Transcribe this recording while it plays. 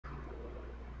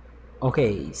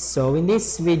Okay, so in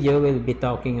this video we'll be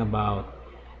talking about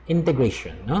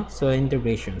integration, no? So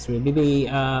integrations, we'll be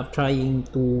trying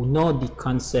to know the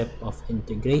concept of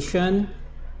integration,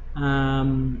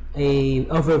 a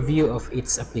overview of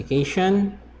its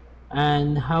application,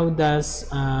 and how does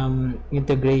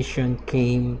integration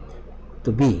came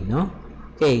to be, no?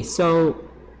 Okay, so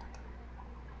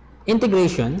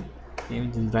integration, let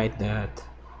me just write that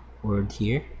word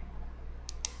here,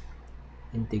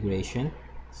 integration.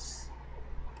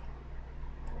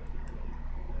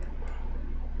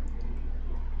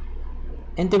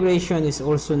 Integration is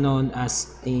also known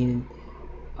as a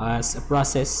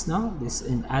process, no? This is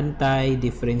an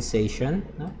anti-differentiation,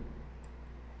 no?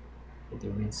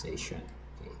 Differentiation.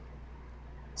 Okay.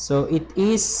 So it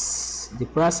is the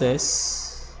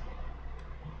process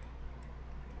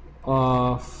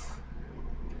of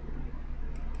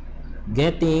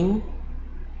getting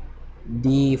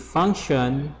the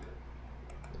function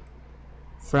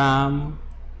from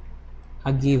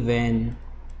a given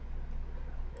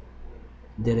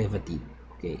derivative.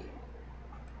 Okay,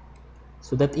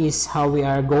 so that is how we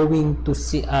are going to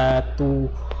see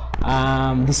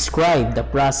describe the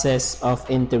process of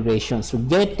integration. So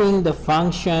getting the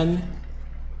function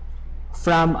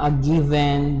from a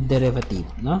given derivative,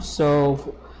 no?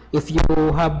 So if you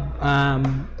have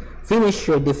finished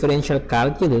your differential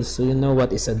calculus, so you know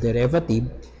what is a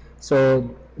derivative. So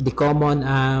the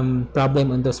common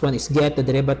problem on this one is get the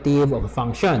derivative of a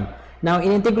function. Now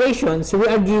in integration, so we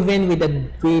are given with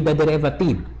the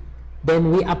derivative.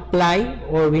 Then we apply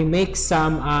or we make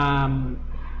some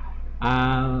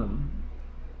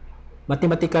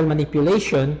mathematical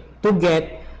manipulation to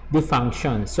get the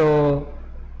function. So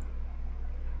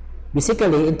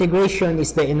basically, integration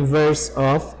is the inverse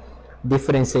of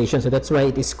differentiation. So that's why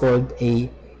it is called a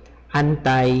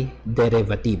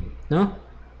antiderivative, no?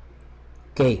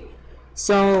 Okay,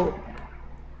 so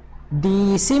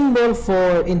the symbol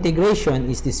for integration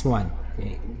is this one.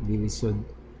 Okay, we should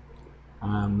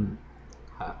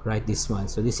write this one.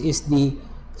 So this is the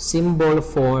symbol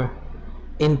for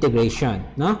integration,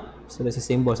 no? So that's a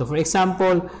symbol. So for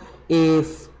example,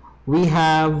 if we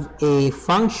have a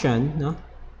function, no,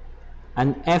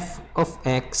 an f of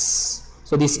x,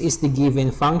 so this is the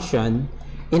given function.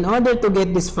 In order to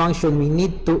get this function, we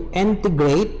need to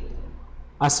integrate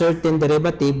a certain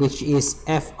derivative, which is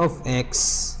f of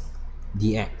x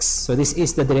dx. So this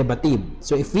is the derivative.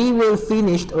 So if we will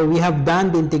finish or we have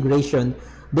done the integration,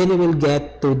 then we will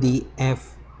get to the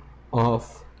f of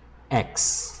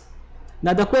x.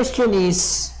 Now the question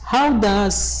is, how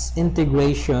does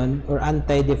integration or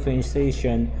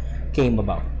anti-differentiation came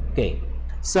about? Okay,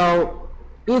 so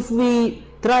if we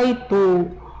try to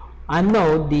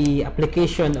know the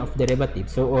application of derivative,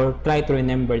 so or try to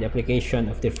remember the application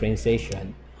of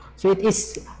differentiation, so it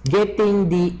is getting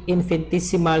the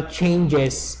infinitesimal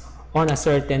changes on a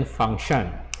certain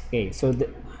function. Okay, so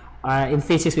in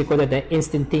physics we call it the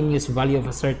instantaneous value of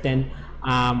a certain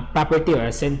property or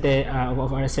a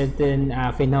certain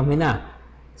phenomena.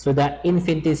 So the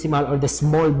infinitesimal or the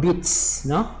small bits,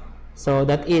 no? So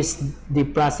that is the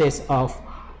process of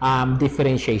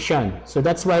differentiation. So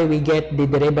that's why we get the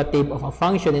derivative of a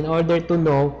function in order to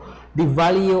know the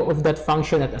value of that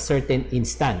function at a certain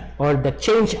instant, or the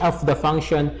change of the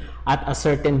function at a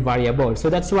certain variable. So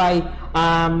that's why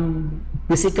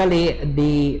basically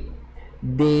the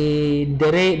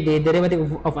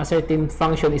derivative of a certain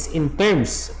function is in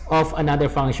terms of another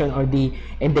function or the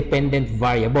independent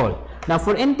variable. Now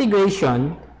for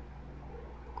integration,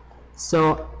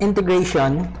 so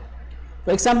integration,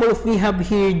 for example, if we have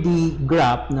here the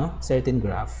graph, no, certain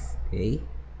graph, okay,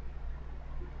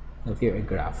 have here a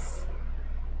graph.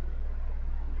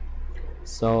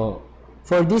 So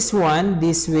for this one,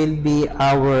 this will be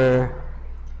our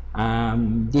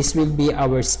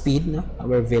speed, no,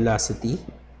 our velocity,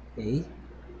 okay,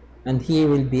 and here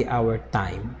will be our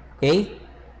time, okay.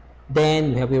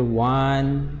 Then we have here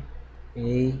 1,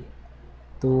 okay,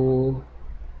 2,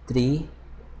 3,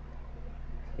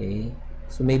 okay.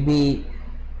 So maybe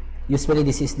usually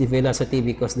this is the velocity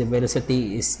because the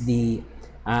velocity is the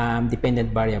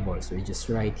dependent variable. So we just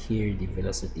write here the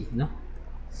velocity, no?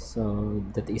 So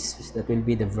that will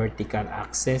be the vertical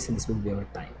axis, and this will be our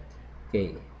time.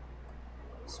 Okay.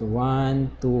 So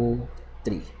 1, 2,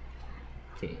 3.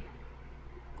 Okay.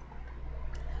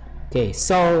 Okay.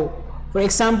 So for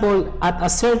example, at a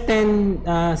certain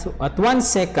so at 1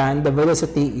 second, the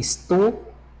velocity is 2.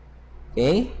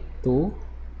 Okay, 2.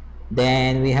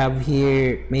 Then we have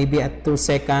here maybe at 2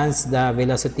 seconds the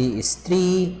velocity is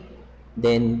 3.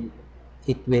 Then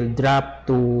it will drop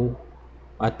to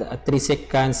at 3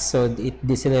 seconds, so it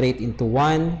decelerate into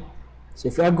 1. So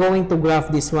if we are going to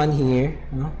graph this one here,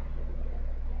 no?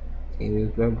 Okay,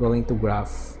 we are going to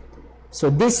graph. So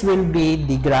this will be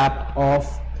the graph of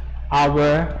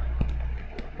our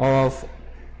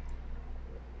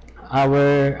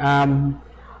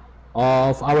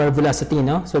velocity,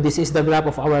 no? So this is the graph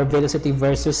of our velocity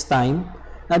versus time.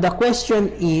 Now the question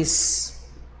is,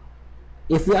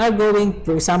 if we are going,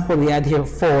 for example, we add here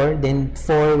 4, then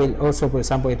 4 will also, for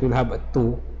example, it will have a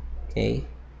 2. Okay.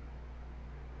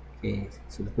 Okay,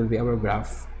 so that will be our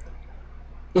graph.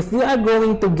 If we are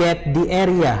going to get the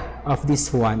area of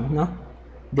this one, no?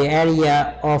 The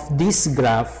area of this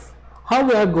graph, how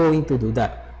we are going to do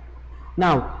that?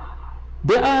 Now,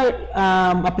 there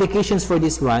are applications for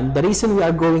this one. The reason we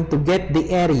are going to get the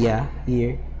area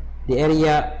here, the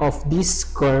area of this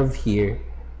curve here,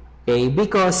 okay,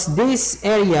 because this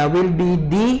area will be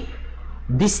the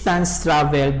distance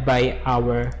traveled by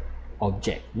our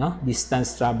object, no?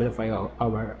 Distance traveled by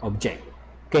our object.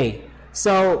 Okay,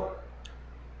 so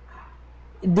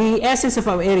the essence of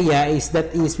our area is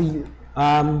that we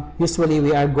usually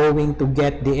we are going to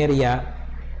get the area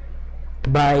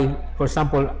by, for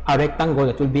example, a rectangle,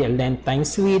 that will be a length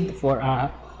times width. For a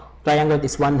triangle, it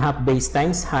is 1/2 base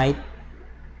times height.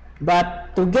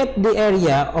 But to get the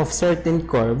area of certain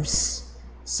curves,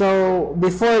 so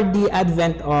before the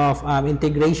advent of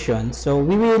integration, so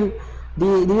we will,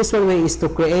 the usual way is to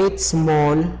create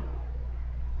small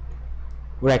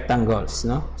rectangles,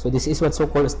 no? So this is what's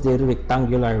so-called as the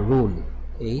rectangular rule.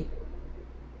 Okay.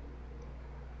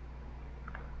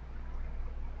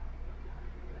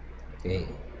 Okay.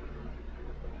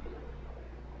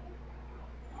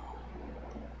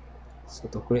 So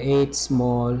to create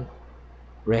small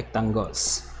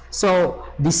rectangles. So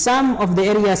the sum of the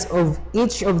areas of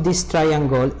each of this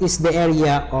triangle is the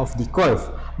area of the curve.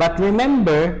 But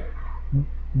remember,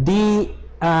 there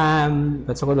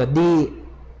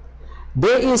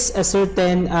is a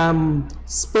certain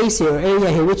space here, area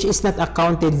here, which is not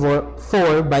accounted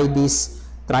for by this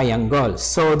triangle.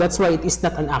 So that's why it is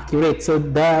not an accurate. So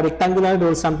the rectangular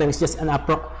rule sometimes is just an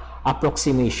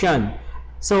approximation.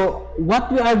 So what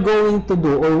we are going to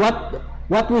do, or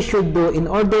what we should do in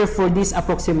order for this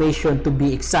approximation to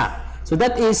be exact, so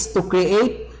that is to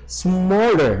create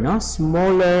smaller,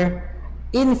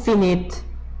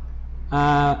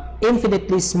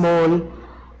 infinitely small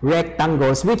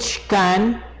rectangles which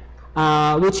can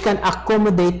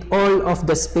accommodate all of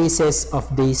the spaces of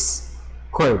this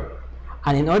curve.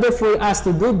 And in order for us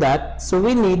to do that, so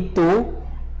we need to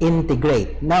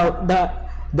integrate. Now the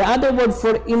other word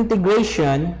for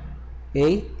integration,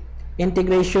 okay,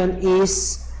 integration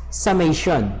is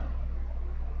summation.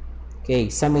 Okay,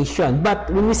 summation. But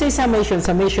when we say summation,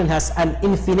 summation has an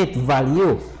infinite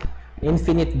value.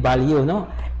 Infinite value, no?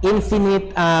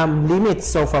 Infinite limits.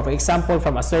 So for example,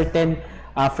 from a certain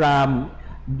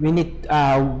we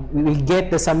get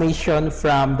the summation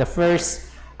from the first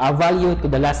value to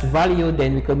the last value,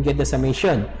 then we can get the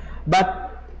summation. But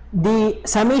the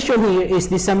summation here is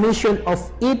the summation of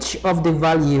each of the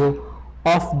value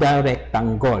of the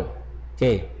rectangle.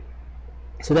 Okay,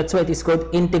 so that's why it is called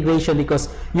integration, because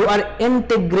you are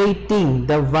integrating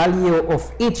the value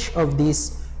of each of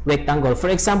these rectangle. For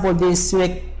example, this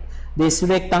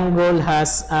rectangle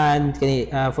has an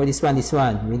for this one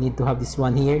we need to have this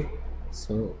one here.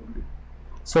 So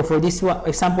for this one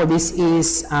example, this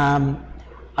is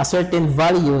a certain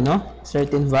value, no?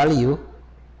 Certain value.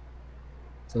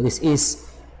 So this is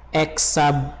x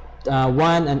sub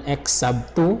 1 and x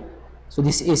sub 2. So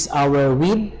this is our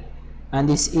width, and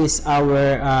this is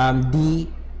our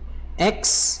dx.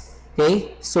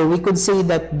 Okay, so we could say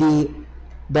that the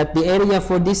area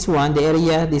for this one,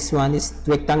 this one is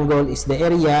rectangle, is the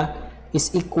area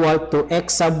is equal to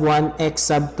x sub 1 x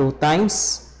sub 2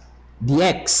 times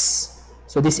dx.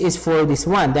 So this is for this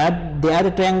one. The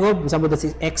other triangle, for example, this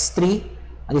is x3,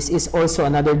 and this is also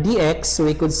another dx. So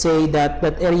we could say that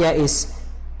that area is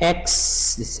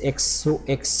x2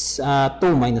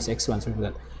 minus x1. Sorry for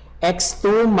that.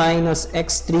 x2 minus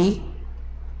x3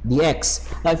 dx.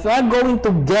 Now, if we are going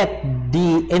to get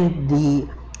the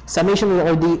summation,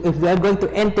 or if we are going to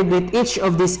integrate each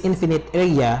of this infinite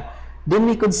area, then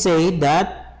we could say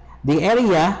that the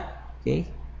area, okay,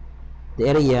 the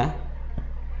area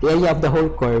of the whole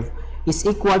curve is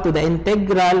equal to the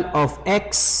integral of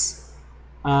xn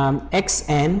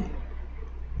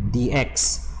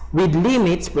dx with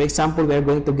limits. For example, we are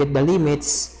going to get the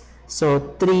limits,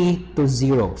 so 3 to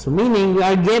 0. So meaning we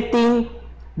are getting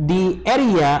the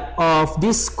area of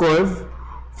this curve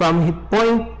from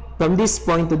this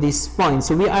point to this point.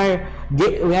 So we are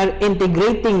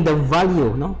integrating the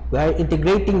value, no? We are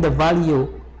integrating the value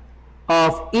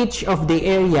of each of the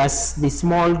areas, the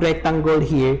small rectangle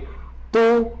here,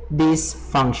 to this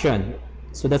function.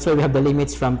 So that's why we have the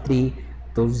limits from 3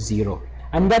 to 0.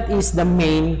 And that is the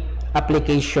main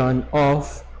application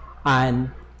of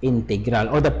an integral,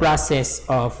 or the process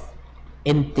of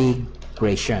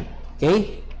integration.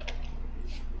 Okay?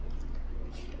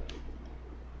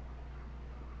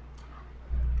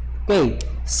 Okay,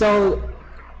 so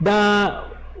the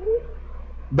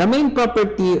main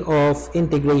property of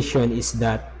integration is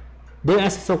that there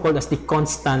is so-called as the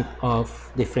constant of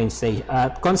differentiation,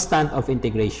 constant of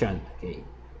integration. Okay,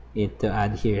 need to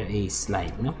add here a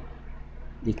slide, no?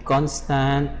 The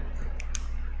constant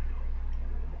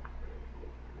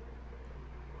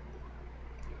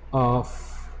of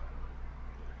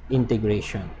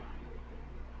integration.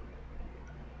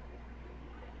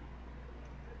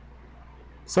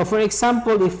 So for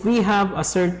example, if we have a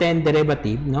certain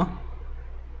derivative, no?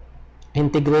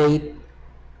 Integrate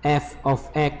f of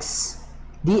x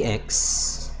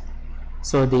dx.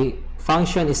 So the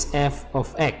function is f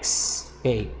of x.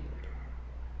 Okay.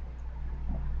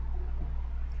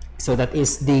 So that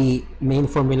is the main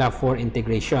formula for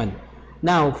integration.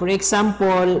 Now, for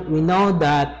example, we know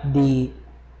that the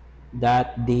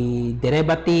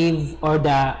derivative, or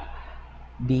the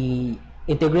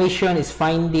integration is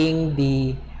finding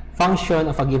the function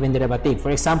of a given derivative. For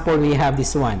example, we have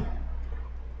this one,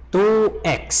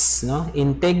 2x, no?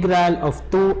 Integral of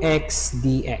 2x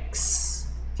dx.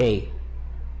 Okay.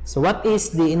 So what is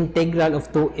the integral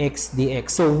of 2x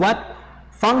dx? So what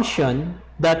function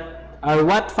that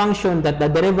the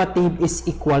derivative is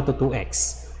equal to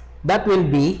 2x? That will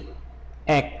be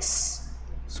x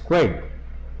squared.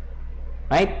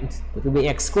 Right? That will be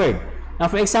x squared. Now,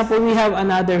 for example, we have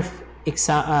another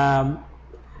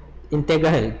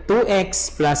integral,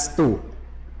 2x plus 2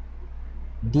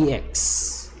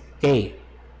 dx. Okay.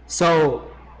 So,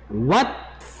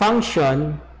 what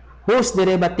function whose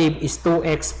derivative is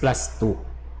 2x plus 2?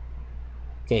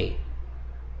 Okay.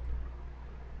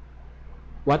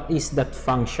 What is that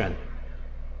function?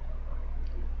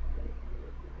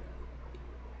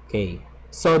 Okay.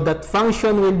 So, that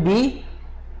function will be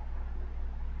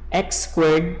x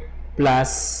squared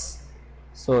plus,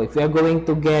 so if we are going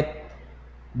to get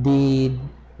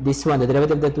this one, the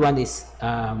derivative of that one is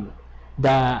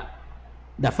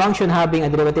the function having a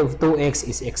derivative of 2x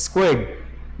is x squared.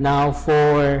 Now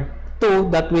for 2,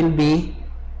 that will be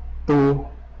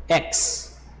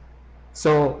 2x.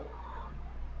 So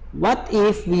what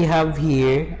if we have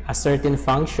here a certain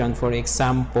function, for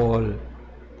example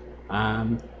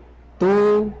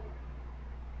 2,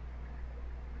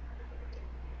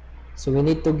 so we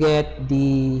need to get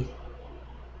the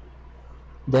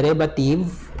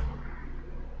derivative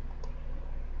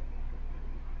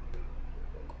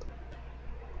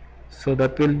so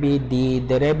that will be the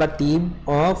derivative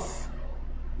of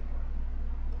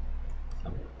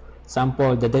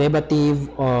the derivative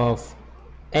of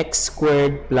x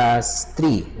squared plus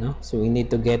 3, no? So we need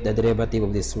to get the derivative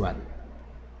of this one,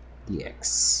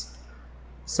 dx.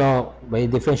 So by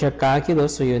differential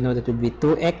calculus, so you know that will be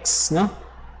 2x, no?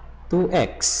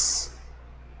 2x.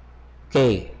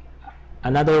 Okay,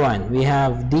 another one, we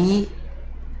have the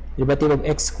derivative of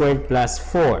x squared plus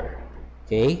 4,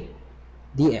 okay,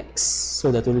 dx.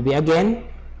 So that will be again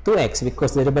 2x,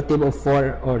 because the derivative of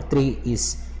 4 or 3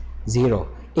 is 0.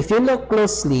 If you look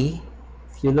closely,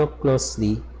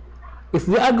 if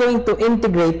we are going to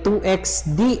integrate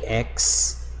 2x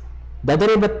dx, the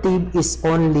derivative is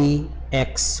only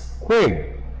x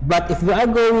squared. But if we are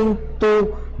going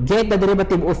to get the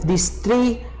derivative of these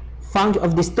two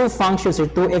functions, or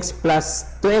 2x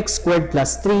squared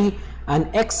plus 3 and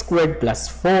x squared plus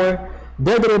 4,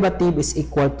 their derivative is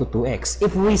equal to 2x.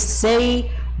 If we say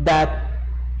that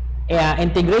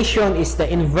integration is the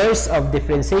inverse of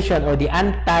differentiation, or the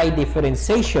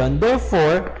anti-differentiation,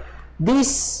 therefore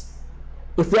this,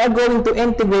 if we are going to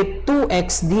integrate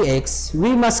 2x dx,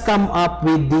 we must come up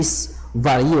with this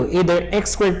value, either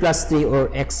x squared plus 3 or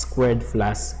x squared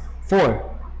plus 4.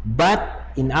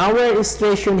 But in our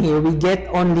illustration here, we get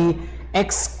only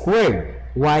x squared.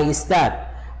 Why is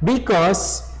that?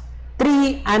 Because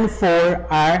 3 and 4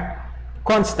 are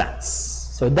constants.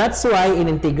 So that's why in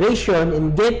integration,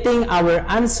 in getting our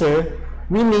answer,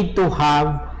 we need to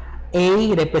have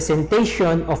a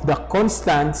representation of the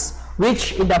constants,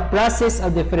 which in the process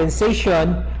of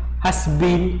differentiation has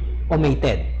been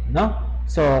omitted, no?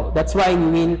 So that's why we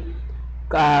will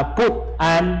put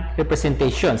an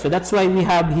representation. So that's why we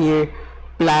have here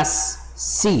plus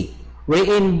c,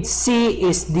 wherein c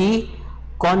is the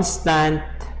constant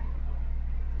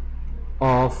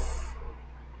of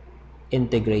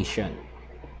integration.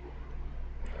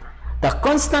 the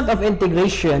constant of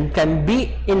integration can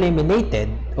be eliminated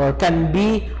or can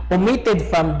be omitted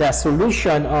from the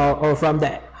solution or from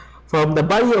the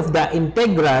value of the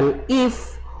integral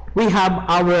if we have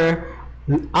our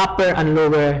upper and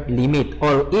lower limit,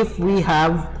 or if we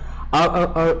have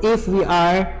or if we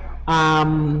are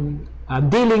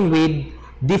dealing with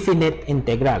definite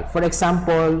integral. For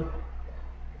example,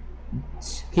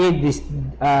 here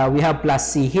we have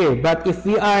plus c here, but if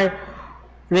we are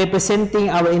representing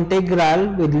our integral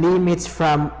with limits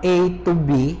from a to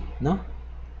b,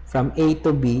 from a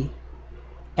to b,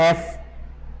 f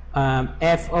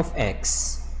of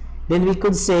x, then we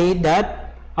could say that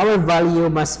our value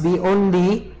must be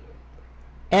only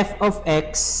f of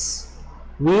x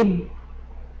with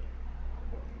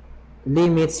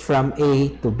limits from a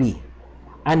to b,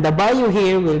 and the value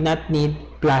here will not need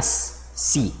plus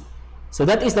c. So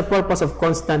that is the purpose of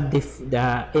constant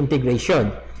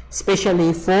integration,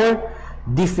 especially for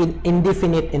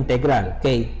indefinite integral.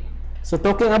 Okay, so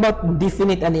talking about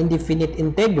definite and indefinite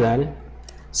integral,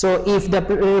 so if the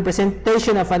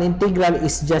representation of an integral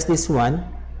is just this one,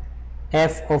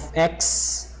 f of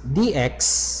x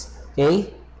dx,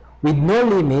 okay, with no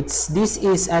limits, this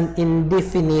is an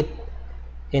indefinite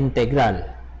integral.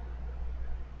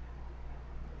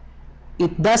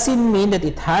 It doesn't mean that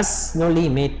it has no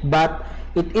limit, but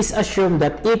it is assumed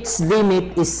that its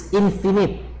limit is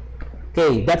infinite.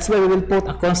 Okay, that's why we will put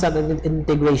a constant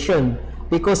integration,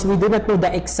 because we do not know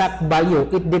the exact value.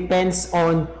 It depends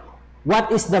on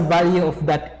what is the value of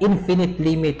that infinite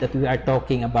limit that we are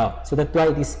talking about. So that's why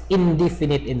it is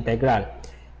indefinite integral.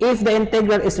 If the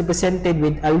integral is represented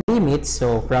with a limit,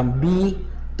 so from b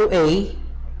to a,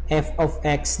 f of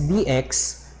x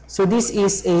dx, so this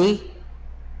is a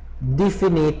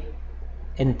definite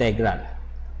integral.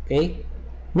 Okay,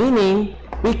 meaning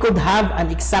we could have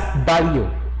an exact value,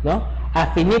 a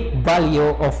finite value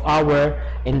of our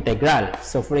integral.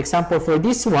 So for example, for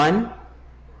this one,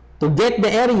 to get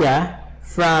the area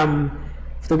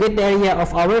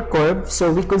of our curve,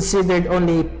 so we considered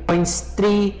only points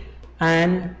 3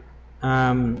 and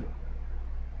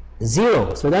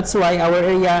 0. So that's why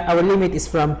our limit is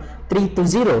from 3 to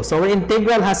 0. So our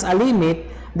integral has a limit.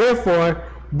 Therefore,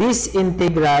 this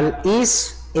integral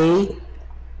is a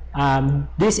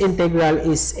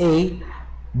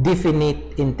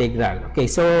definite integral. Okay,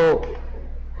 so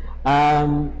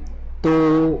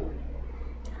to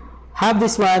have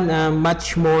this one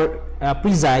much more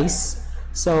precise,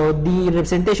 so the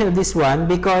representation of this one,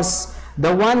 because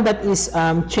the one that is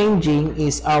changing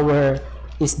is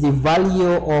the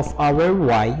value of our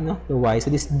y, the y.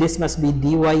 So this must be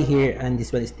dy here, and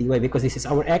this one is dy, because this is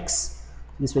our x.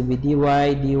 This will be dy,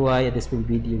 and this will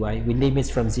be dy with limits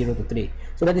from 0 to 3.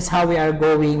 So that is how we are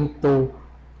going to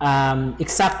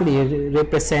exactly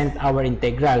represent our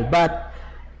integral. But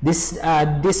this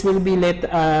will be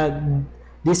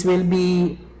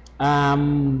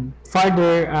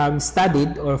further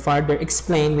studied or further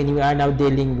explained when we are now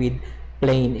dealing with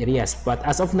plane areas. But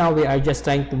as of now, we are just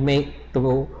trying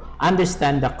to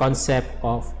understand the concept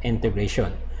of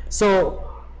integration. So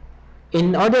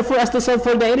in order for us to solve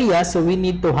for the area, so we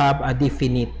need to have a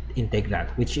definite integral,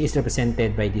 which is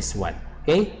represented by this one.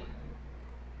 Okay.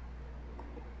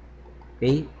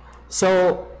 Okay.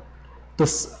 So to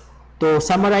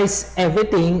summarize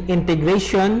everything,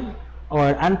 integration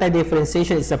or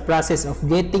antidifferentiation is a process of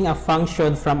getting a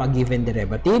function from a given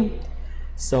derivative.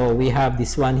 So we have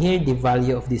this one here, the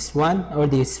value of this one, or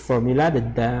this formula,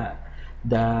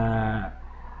 the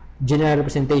general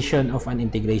representation of an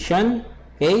integration.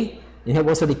 Okay. We have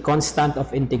also the constant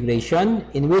of integration,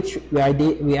 in which we are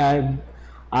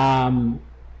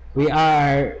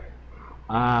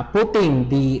putting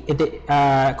the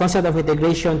constant of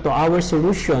integration to our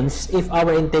solutions if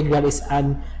our integral is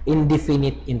an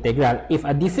indefinite integral. If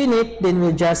a definite, then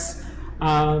we'll just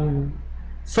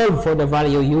solve for the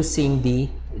value using the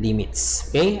limits.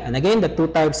 Okay, and again, the two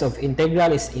types of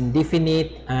integral is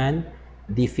indefinite and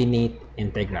definite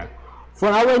integral. For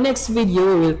our next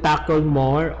video, we will tackle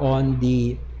more on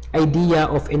the idea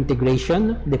of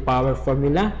integration, the power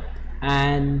formula,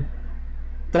 and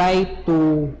try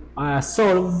to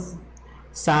solve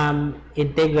some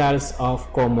integrals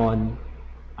of common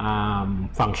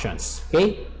functions.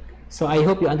 Okay, so I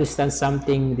hope you understand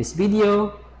something in this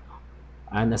video,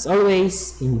 and as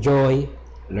always, enjoy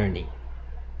learning.